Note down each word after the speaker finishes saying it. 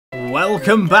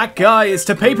Welcome back, guys,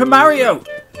 to Paper Mario!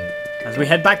 As we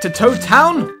head back to Toad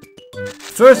Town,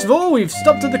 first of all, we've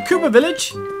stopped at the Kooper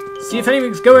village. See if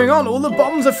anything's going on. All the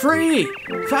bombs are free!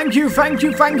 Thank you, thank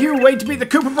you, thank you! Way to beat the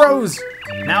Kooper Bros!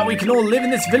 Now we can all live in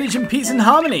this village in peace and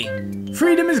harmony.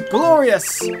 Freedom is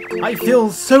glorious! I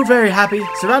feel so very happy,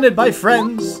 surrounded by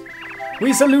friends.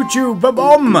 We salute you,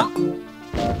 ba-bomb!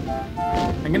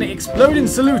 I'm gonna explode in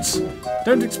salute.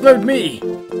 Don't explode me.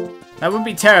 That would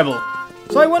be terrible.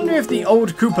 So I wonder if the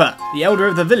old Kooper, the elder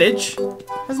of the village,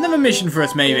 has another mission for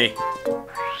us, maybe.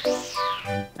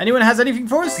 Anyone has anything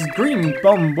for us? There's a green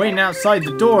bomb waiting outside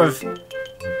the door of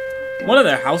one of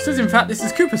their houses. In fact, this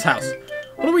is Kooper's house.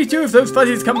 What do we do if those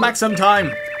fuzzies come back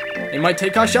sometime? They might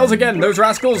take our shells again, those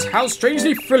rascals. How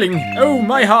strangely thrilling. Oh,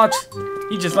 my heart.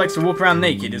 He just likes to walk around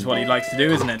naked is what he likes to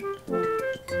do, isn't it?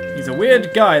 He's a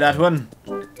weird guy, that one.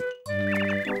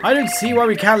 I don't see why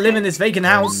we can't live in this vacant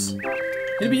house.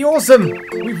 It'd be awesome!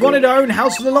 We've wanted our own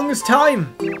house for the longest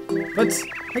time! But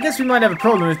I guess we might have a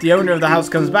problem if the owner of the house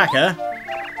comes back, huh?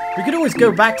 We could always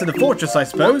go back to the fortress, I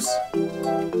suppose.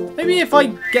 Maybe if I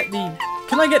get the...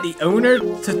 Can I get the owner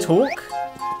to talk?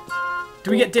 Do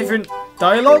we get different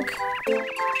dialogue?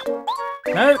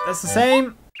 No, that's the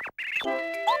same.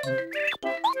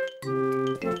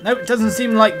 Nope, it doesn't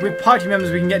seem like with party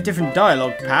members we can get different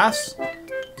dialogue paths.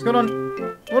 What's going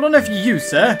on? What on earth are you,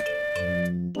 sir?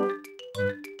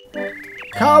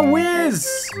 Car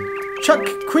Whiz! Chuck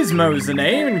Quizmo's the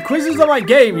name, and quizzes are my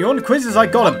game. You want quizzes? I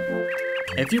got them.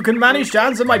 If you can manage to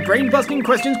answer my brain-busting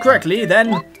questions correctly,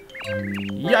 then...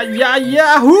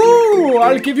 Yahoo!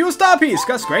 I'll give you a star piece.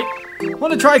 That's great.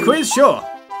 Want to try a quiz? Sure.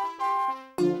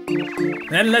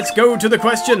 Then let's go to the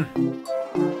question.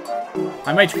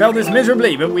 I might fail this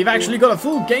miserably, but we've actually got a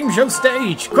full game show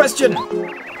stage. Question.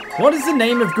 What is the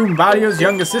name of Goombalio's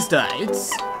younger sister?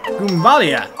 It's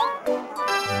Goombalia.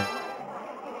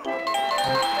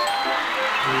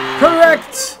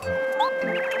 Correct!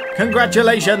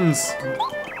 Congratulations!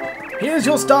 Here's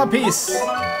your star piece.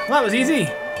 Well, that was easy.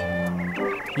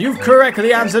 You've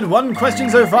correctly answered one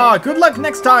question so far. Good luck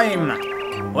next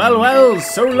time. Well, well,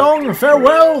 so long,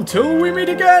 farewell, till we meet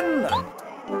again.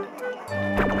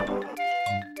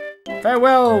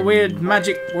 Farewell, weird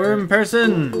magic worm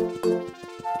person.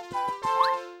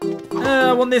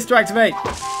 I want this to activate.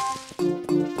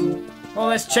 Well,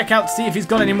 let's check out to see if he's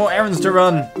got any more errands to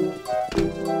run.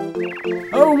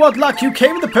 Oh, what luck! You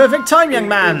came at the perfect time, young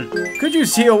man! Could you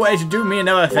see a way to do me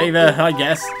another favour, I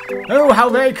guess? Oh, how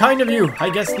very kind of you! I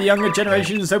guess the younger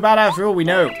generation is so bad after all we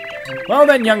know. Well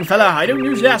then, young fella, I don't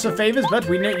usually ask for favours, but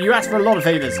we know you ask for a lot of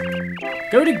favours.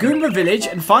 Go to Goomba Village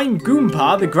and find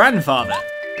Goompa, the grandfather.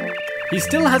 He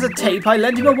still has a tape I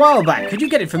lent him a while back. Could you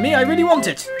get it for me? I really want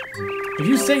it. If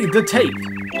you say the tape,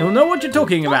 he'll know what you're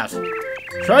talking about.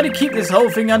 Try to keep this whole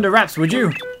thing under wraps, would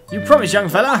you? You promise, young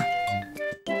fella?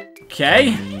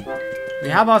 Okay, we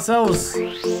have ourselves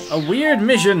a weird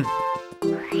mission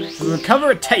to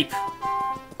recover a tape.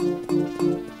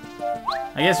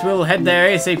 I guess we'll head there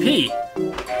ASAP.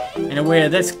 In a way,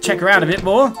 let's check around a bit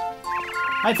more.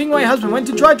 I think my husband went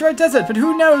to Dry Desert, but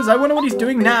who knows? I wonder what he's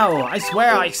doing now. I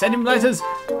swear I sent him letters,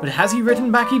 but has he written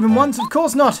back even once? Of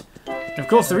course not. And of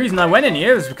course, the reason I went in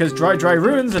here is because Dry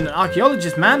Ruins and an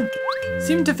archaeologist man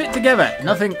seem to fit together.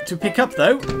 Nothing to pick up,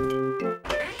 though.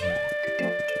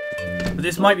 But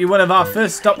this might be one of our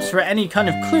first stops for any kind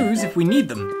of clues if we need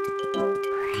them.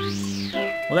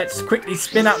 Well, let's quickly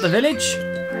spin out the village.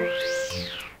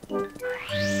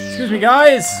 Excuse me,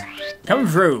 guys. Come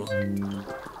through.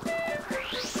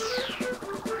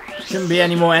 Shouldn't be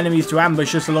any more enemies to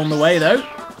ambush us along the way, though.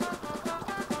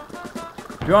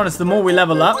 To be honest, the more we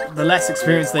level up, the less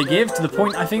experience they give, to the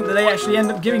point I think that they actually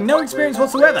end up giving no experience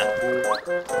whatsoever.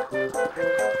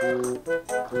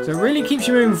 So it really keeps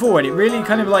you moving forward. It really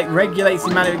kind of like regulates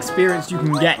the amount of experience you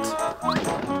can get.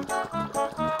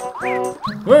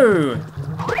 Whoa!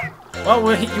 Well,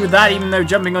 we'll hit you with that, even though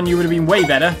jumping on you would have been way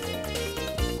better.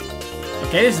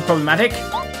 Okay, this is problematic.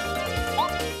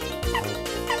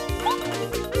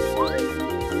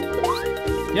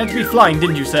 You had to be flying,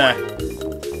 didn't you, sir?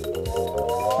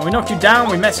 Well, we knocked you down,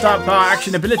 we messed up our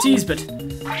action abilities, but...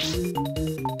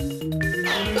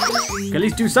 at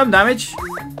least do some damage.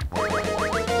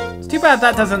 It's too bad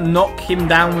that doesn't knock him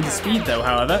down with the speed, though,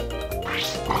 however.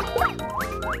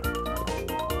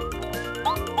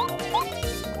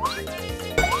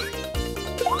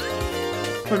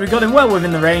 But we got him well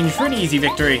within the range for an easy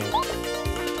victory.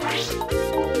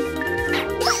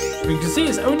 We can see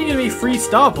it's only going to be 3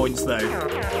 star points, though.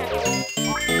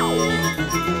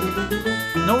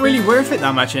 Not really worth it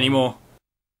that much anymore.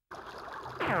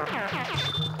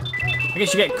 I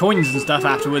guess you get coins and stuff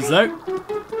afterwards, though.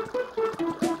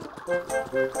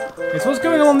 Guess what's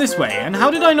going on this way, and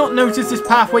how did I not notice this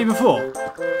pathway before?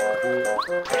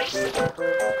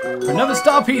 Another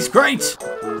star piece, great!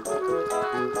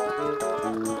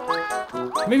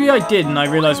 Maybe I did and I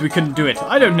realised we couldn't do it.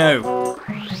 I don't know.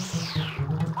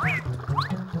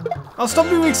 I'll stop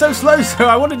moving so slow, so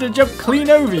I wanted to jump clean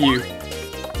over you.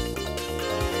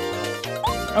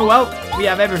 Oh well, we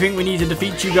have everything we need to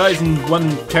defeat you guys in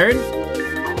one turn.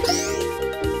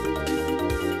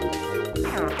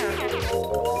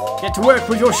 Get to work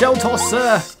with your shell toss,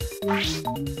 sir.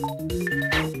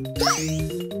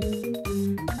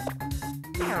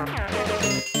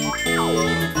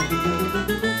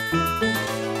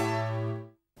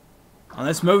 Now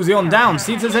let's mosey on down,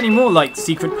 see if there's any more, like,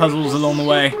 secret puzzles along the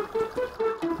way.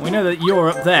 We know that you're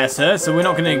up there, sir, so we're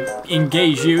not going to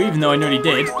engage you, even though I nearly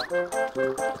did.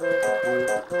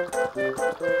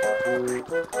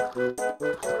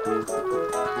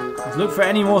 Let's look for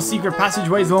any more secret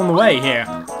passageways along the way here.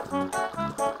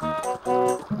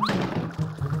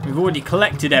 We've already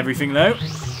collected everything, though.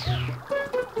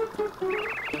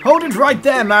 Hold it right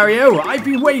there, Mario! I've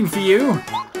been waiting for you!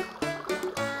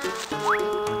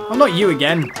 Oh, not you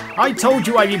again. I told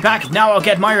you I'd be back, now I'll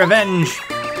get my revenge!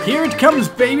 Here it comes,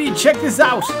 baby! Check this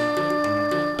out!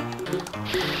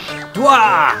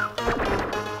 Dwah!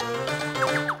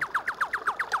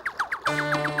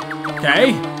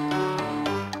 Okay.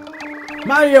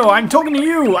 Mario, I'm talking to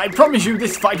you! I promise you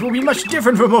this fight will be much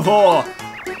different from before!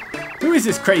 Who is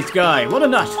this crazed guy? What a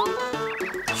nut!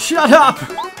 Shut up!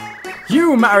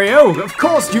 You, Mario! Of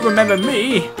course you remember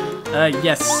me!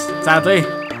 Yes, sadly.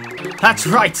 That's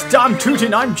right, darn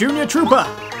tootin', I'm Jr Troopa!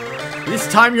 This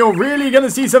time you're really gonna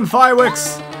see some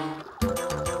fireworks!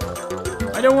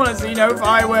 I don't want to see no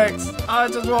fireworks! I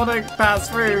just want to pass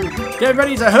through! Get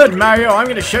ready to hood, Mario! I'm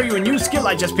gonna show you a new skill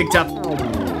I just picked up!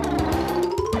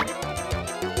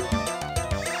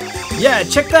 Yeah,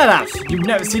 check that out! You've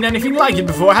never seen anything like it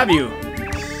before, have you?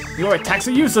 Your attacks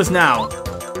are useless now!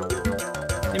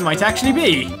 It might actually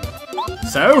be!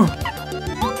 So?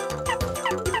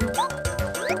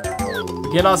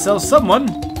 We get ourselves someone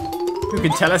who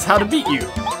can tell us how to beat you.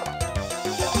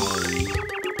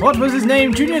 What was his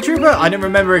name? Jr Troopa? I don't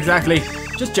remember exactly.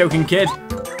 Just joking, kid.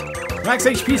 Max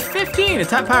HP is 15,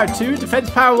 attack power 2, defense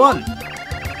power 1.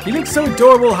 He looks so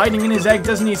adorable hiding in his egg,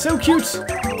 doesn't he? So cute.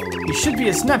 He should be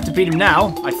a snap to beat him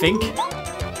now, I think.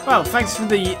 Well, thanks for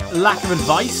the lack of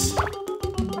advice.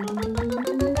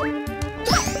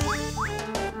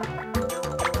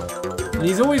 And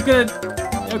he's always gonna...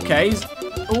 Okay, he's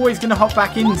always gonna hop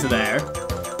back into there.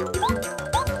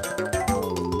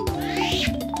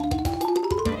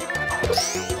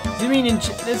 Do you mean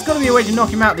there's gotta be a way to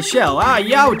knock him out the shell? Ah,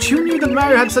 youch! Who knew that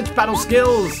Mario had such battle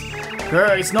skills?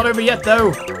 It's not over yet,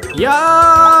 though.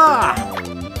 Yeah!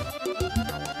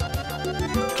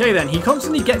 Okay, then. He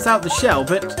constantly gets out the shell,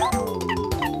 but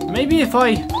maybe if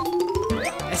I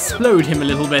explode him a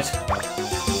little bit.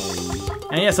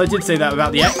 And yes, I did say that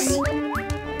about the X.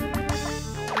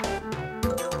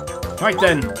 Right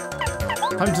then.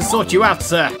 Time to sort you out,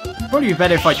 sir. Probably be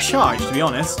better if I charge, to be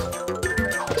honest.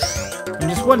 I'm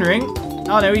just wondering...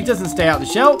 Oh no, he doesn't stay out the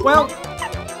shell. Well,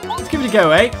 let's give it a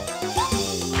go, eh?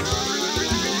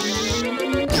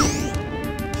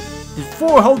 Did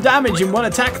 4 whole damage in one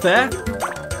attack there.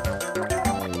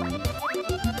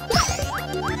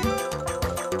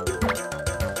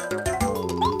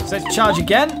 So let's charge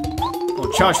again.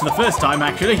 Or charge for the first time,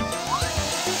 actually.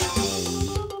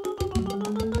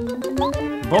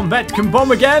 Bombette can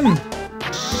bomb again!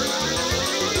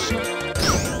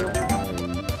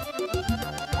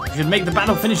 We should make the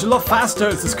battle finish a lot faster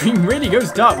as the screen really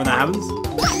goes dark when that happens.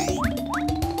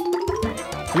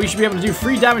 So we should be able to do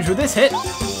 3 damage with this hit.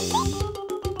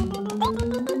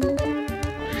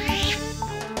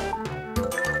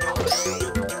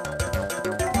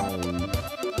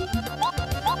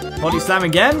 Body slam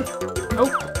again.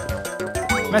 Oh!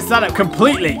 Messed that up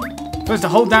completely! Supposed to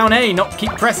hold down A, not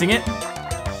keep pressing it.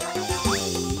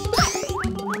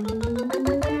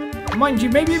 Mind you,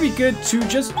 maybe it'd be good to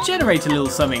just generate a little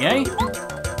something, eh?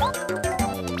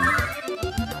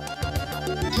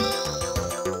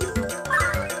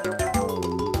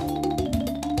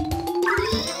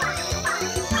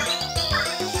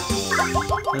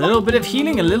 A little bit of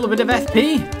healing, a little bit of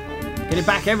FP. Get it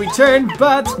back every turn,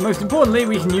 but most importantly,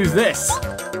 we can use this.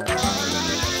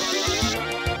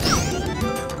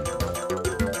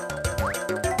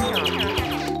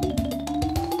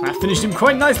 That finished him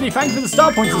quite nicely. Thanks for the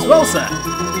star points as well, sir.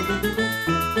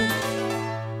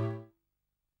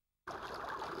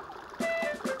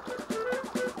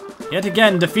 Yet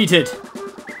again defeated.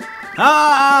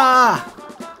 Ah!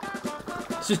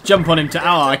 just jump on him to...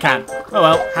 Oh, I can't. Oh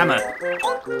well, hammer.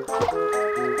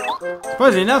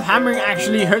 Surprisingly enough, hammering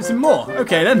actually hurts him more.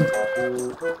 Okay then.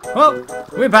 Well,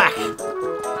 we're back.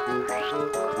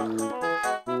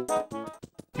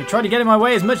 You try to get in my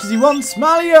way as much as he wants.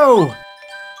 Mario!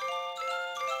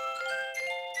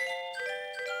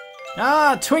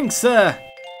 Ah, Twink, sir.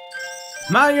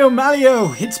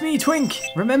 Mario, it's me, Twink.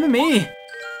 Remember me?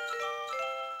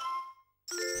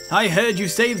 I heard you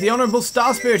saved the Honorable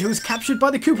Star Spirit who was captured by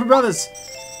the Kooper brothers.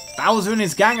 Bowser and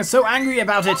his gang are so angry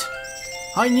about it.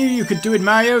 I knew you could do it,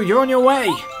 Mario. You're on your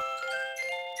way.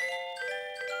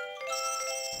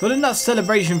 But enough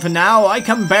celebration for now. I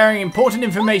come bearing important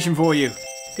information for you.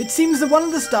 It seems that one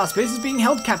of the Star Spirits is being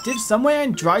held captive somewhere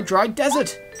in Dry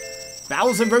Desert.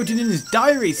 Bowser wrote it in his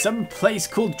diary, some place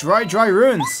called Dry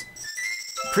Ruins.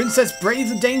 Princess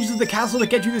braved the dangers of the castle to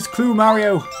get you this clue,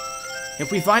 Mario.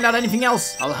 If we find out anything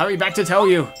else, I'll hurry back to tell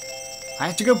you. I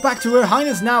have to go back to Her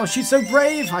Highness now. She's so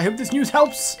brave. I hope this news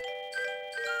helps.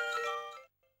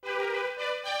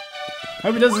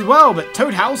 Hope it does as well, but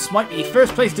Toad House might be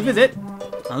first place to visit.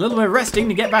 A little bit of resting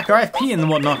to get back our FP and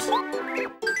whatnot.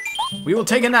 We will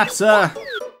take a nap, sir.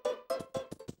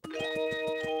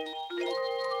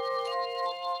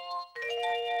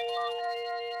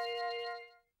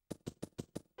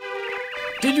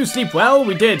 Did you sleep well?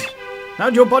 We did. Now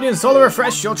that your body and soul are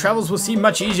refreshed, your travels will seem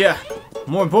much easier.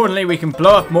 More importantly, we can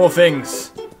blow up more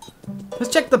things.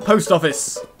 Let's check the post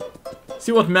office.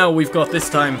 See what mail we've got this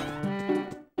time.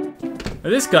 Oh,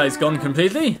 this guy's gone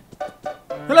completely.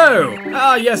 Hello!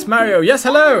 Ah, yes, Mario. Yes,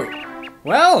 hello!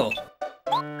 Well,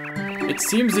 it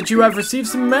seems that you have received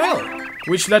some mail.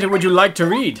 Which letter would you like to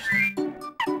read?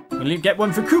 Will you get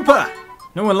one for Kooper?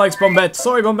 No one likes Bombette.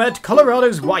 Sorry, Bombette.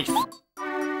 Colorado's wife.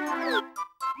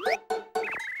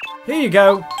 Here you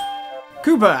go.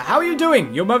 Kooper, how are you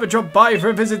doing? Your mother dropped by for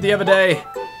a visit the other day.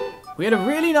 We had a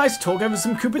really nice talk over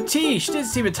some Kooper tea. She did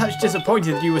seem a touch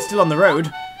disappointed that you were still on the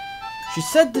road. She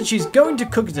said that she's going to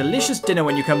cook a delicious dinner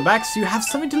when you come back, so you have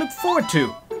something to look forward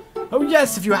to. Oh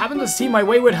yes, if you happen to see my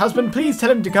wayward husband, please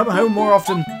tell him to come home more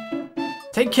often.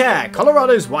 Take care,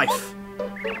 Colorado's wife.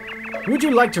 Would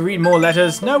you like to read more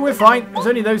letters? No, we're fine. There's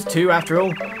only those two after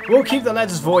all. We'll keep the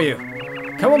letters for you.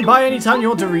 Come on by anytime you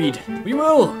want to read. We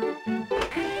will.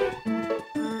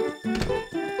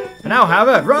 For now,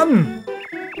 however, run!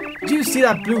 Do you see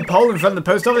that blue pole in front of the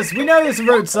post office? We know there's a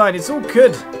road sign. It's all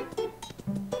good.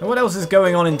 And what else is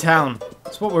going on in town?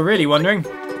 That's what we're really wondering.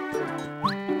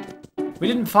 We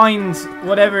didn't find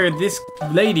whatever this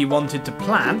lady wanted to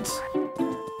plant.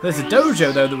 There's a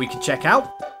dojo, though, that we could check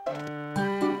out.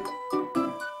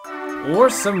 Or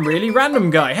some really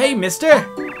random guy. Hey, mister!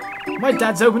 My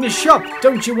dad's opened his shop.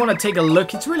 Don't you want to take a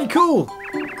look? It's really cool.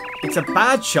 It's a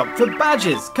badge shop for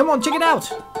badges. Come on, check it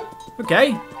out.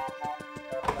 Okay.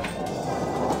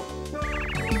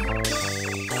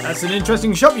 That's an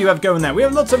interesting shop you have going there. We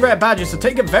have lots of rare badges, so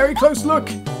take a very close look.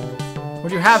 What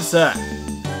do you have, sir?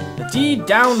 The D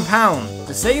down pound.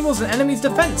 Disables an enemy's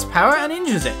defense power and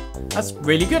injures it. That's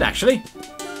really good, actually.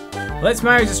 Let's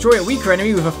Mario destroy a weaker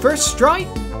enemy with a first strike.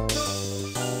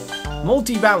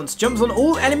 Multi-bounce. Jumps on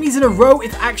all enemies in a row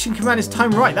if action command is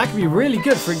timed right. That could be really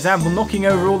good. For example, knocking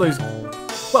over all those...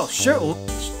 Well,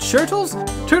 turtles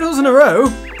in a row?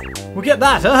 We'll get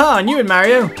that. Haha, I knew it,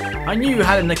 Mario. I knew you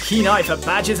had a keen eye for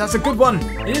badges. That's a good one.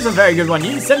 It is a very good one.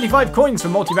 You need 75 coins for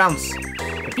multi-bounce.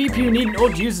 The BP you need in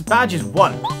order to use this badge is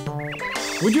 1.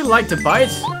 Would you like to buy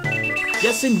it?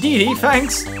 Yes, indeedy.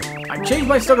 Thanks. I change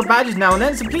my stock of badges now and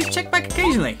then, so please check back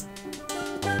occasionally.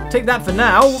 Take that for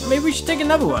now. Maybe we should take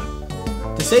another one.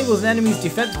 Disables an enemy's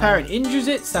defense power and injures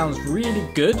it. Sounds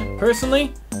really good,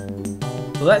 personally.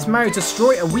 Well, let's Mario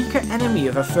destroy a weaker enemy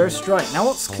with a first strike. Now,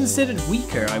 what's considered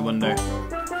weaker, I wonder?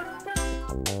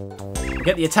 We'll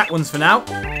get the attack ones for now.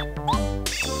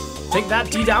 Take that,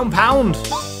 D down pound.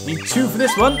 Need 2 for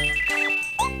this one.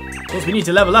 Of course, we need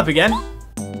to level up again.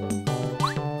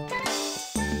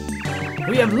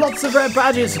 We have lots of rare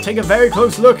badges, so take a very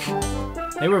close look.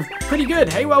 They were pretty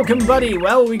good. Hey, welcome, buddy.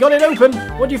 Well, we got it open.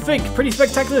 What do you think? Pretty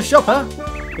spectacular shop, huh?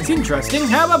 It's interesting.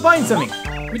 How about buying something?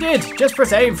 We did. Just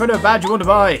press A in front of a badge you want to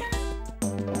buy.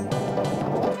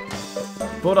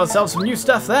 Bought ourselves some new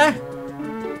stuff there.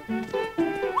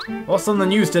 What's on the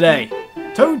news today?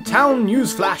 Toad Town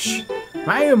News Flash.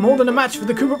 Mario more than a match for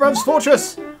the Kooper Brothers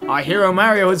Fortress. Our hero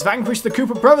Mario has vanquished the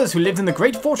Kooper Brothers who lived in the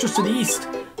Great Fortress to the east.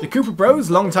 The Kooper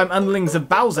Bros, longtime underlings of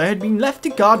Bowser, had been left to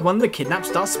guard one of the kidnapped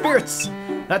Star Spirits.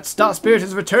 That Star Spirit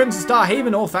has returned to Star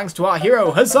Haven, all thanks to our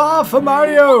hero. Huzzah for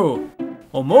Mario!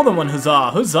 Or more than one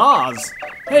huzzah. Huzzahs!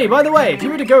 Hey, by the way, if you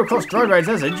were to go across Dry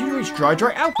Desert, you'd reach Dry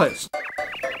Outpost.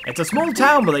 It's a small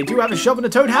town, but they do have a shop and a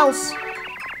Toad House.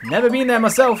 Never been there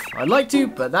myself. I'd like to,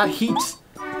 but that heat is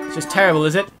just terrible,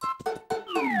 is it?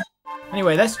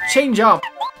 Anyway, let's change our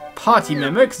party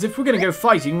member, because if we're going to go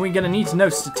fighting, we're going to need to know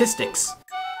statistics.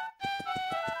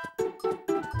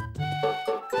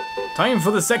 Time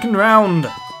for the second round.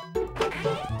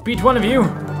 Beat one of you.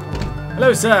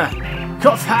 Hello, sir.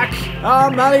 Cough hack.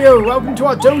 Ah, Mario, welcome to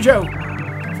our dojo.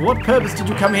 For what purpose did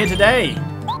you come here today?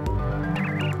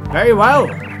 Very well.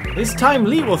 This time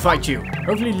Lee will fight you.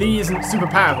 Hopefully Lee isn't super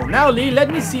powerful. Now, Lee, let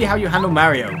me see how you handle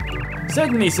Mario.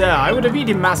 Certainly, sir. I would have beat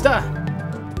him, master.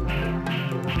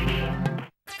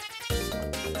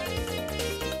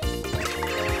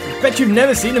 Bet you've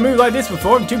never seen a move like this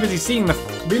before. I'm too busy seeing the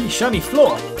really shiny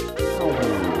floor.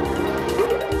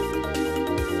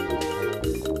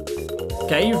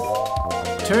 Okay, you've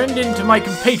turned into my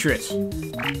compatriot.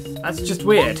 That's just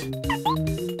weird.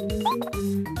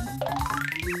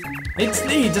 It's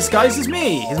Lee disguised as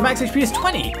me. His max HP is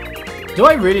 20. Do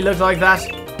I really look like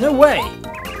that? No way.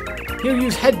 He'll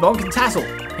use head bonk and tassel.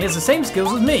 He has the same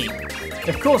skills as me.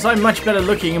 Of course, I'm much better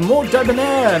looking and more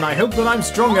debonair, and I hope that I'm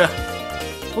stronger.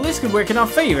 Well, this could work in our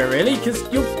favour, really, because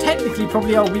you're technically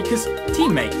probably our weakest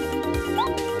teammate.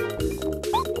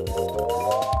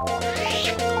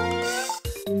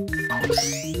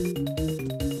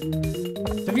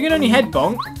 So if you can only head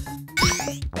bonk...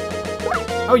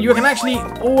 Oh, you can actually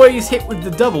always hit with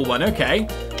the double one, okay.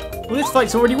 Well, this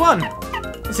fight's already won.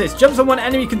 It says, jumps on one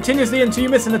enemy continuously until you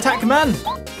miss an attack command.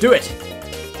 Do it.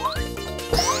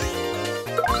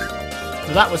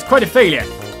 So that was quite a failure.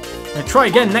 Now try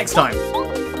again next time.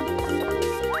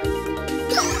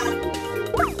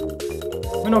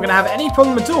 We're not going to have any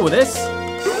problem at all with this.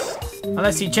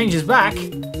 Unless he changes back.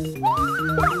 It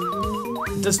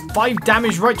does 5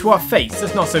 damage right to our face.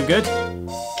 That's not so good.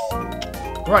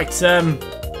 Right,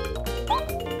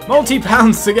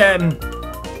 multi-pounce again.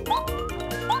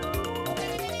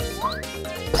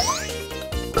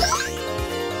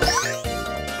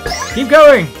 Keep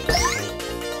going.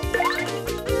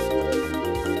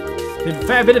 Did a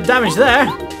fair bit of damage there.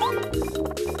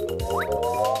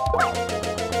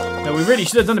 No, we really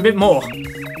should have done a bit more.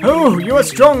 Oh, you are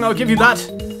strong, I'll give you that.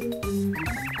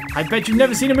 I bet you've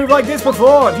never seen a move like this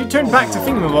before. If you turn back to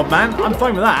Thingamabob Man, I'm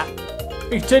fine with that.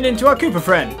 We can turn into our Kooper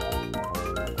friend.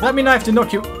 That mean I have to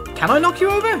knock you... Can I knock you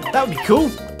over? That would be cool.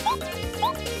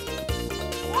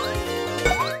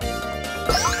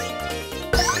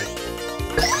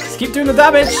 Let's keep doing the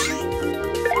damage.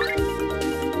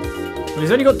 Well,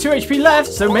 he's only got 2 HP left,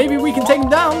 so maybe we can take him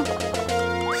down.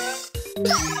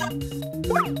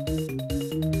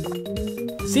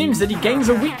 Seems that he gains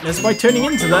a weakness by turning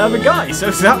into the other guy,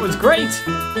 so that was great.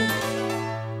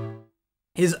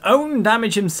 His own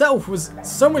damage himself was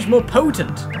so much more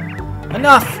potent.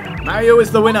 Enough! Mario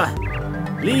is the winner.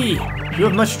 Lee, you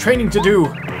have much training to do.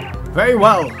 Very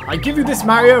well, I give you this,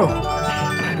 Mario.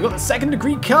 You got the 2nd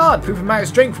degree card, proof of Mario's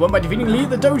strength, won by defeating Lee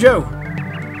at the dojo.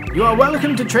 You are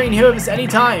welcome to train here with us any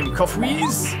time, cough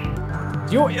wheeze.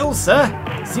 You're ill, sir.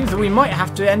 Seems that we might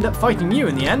have to end up fighting you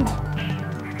in the end.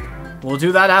 We'll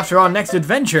do that after our next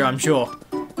adventure, I'm sure.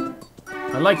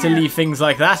 I like to leave things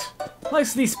like that.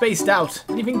 Nicely spaced out.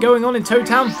 Anything going on in Toad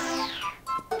Town?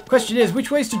 Question is, which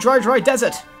way's to Dry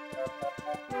Desert?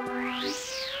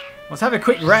 Let's have a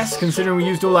quick rest, considering we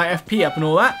used all our FP up and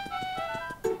all that.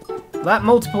 That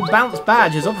multiple bounce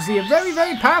badge is obviously a very,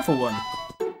 very powerful one.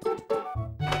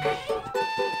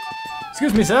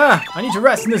 Excuse me, sir. I need to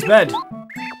rest in this bed.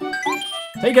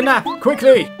 Take a nap,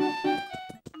 quickly.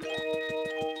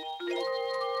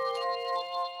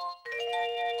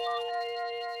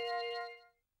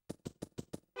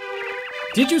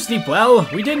 Did you sleep well?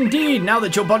 We did indeed. Now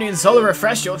that your body and soul are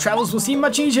refreshed, your travels will seem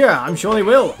much easier. I'm sure they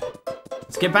will.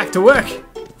 Let's get back to work.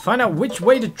 Find out which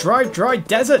way to Dry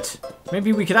Desert.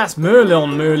 Maybe we could ask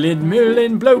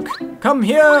Merlin bloke. Come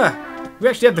here. We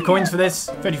actually have the coins for this.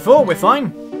 34, we're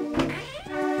fine.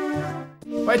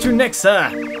 Where to next, sir?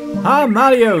 Ah,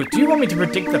 Mario, do you want me to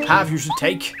predict the path you should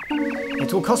take?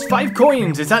 It will cost 5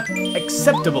 coins. Is that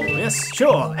acceptable? Yes,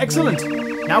 sure. Excellent.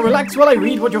 Now relax while I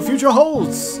read what your future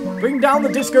holds. Bring down the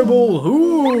disco ball.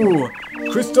 Ooh.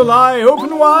 Crystal eye,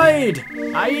 open wide.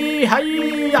 Aye,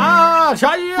 hi, ah,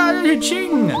 chai,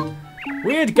 ching.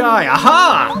 Weird guy.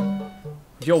 Aha!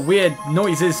 With your weird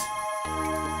noises.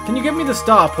 Can you give me the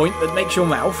star point that makes your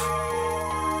mouth?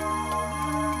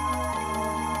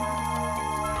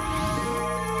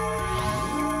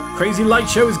 Crazy light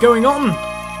show is going on.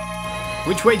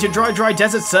 Which way to Dry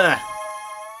Desert, sir?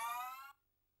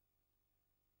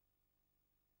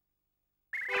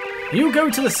 You go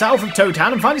to the south of Toad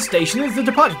Town and find a station as the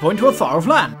departure point to a far-off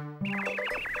land.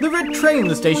 The red train in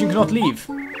the station cannot leave.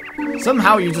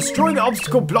 Somehow you destroy the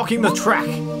obstacle blocking the track.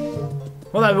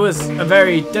 Well, that was a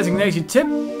very designated tip.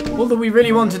 All that we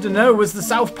really wanted to know was the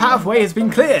south pathway has been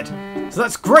cleared. So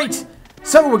that's great.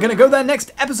 So we're going to go there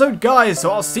next episode, guys.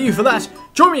 So I'll see you for that.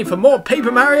 Join me for more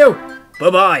Paper Mario.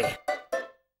 Bye-bye.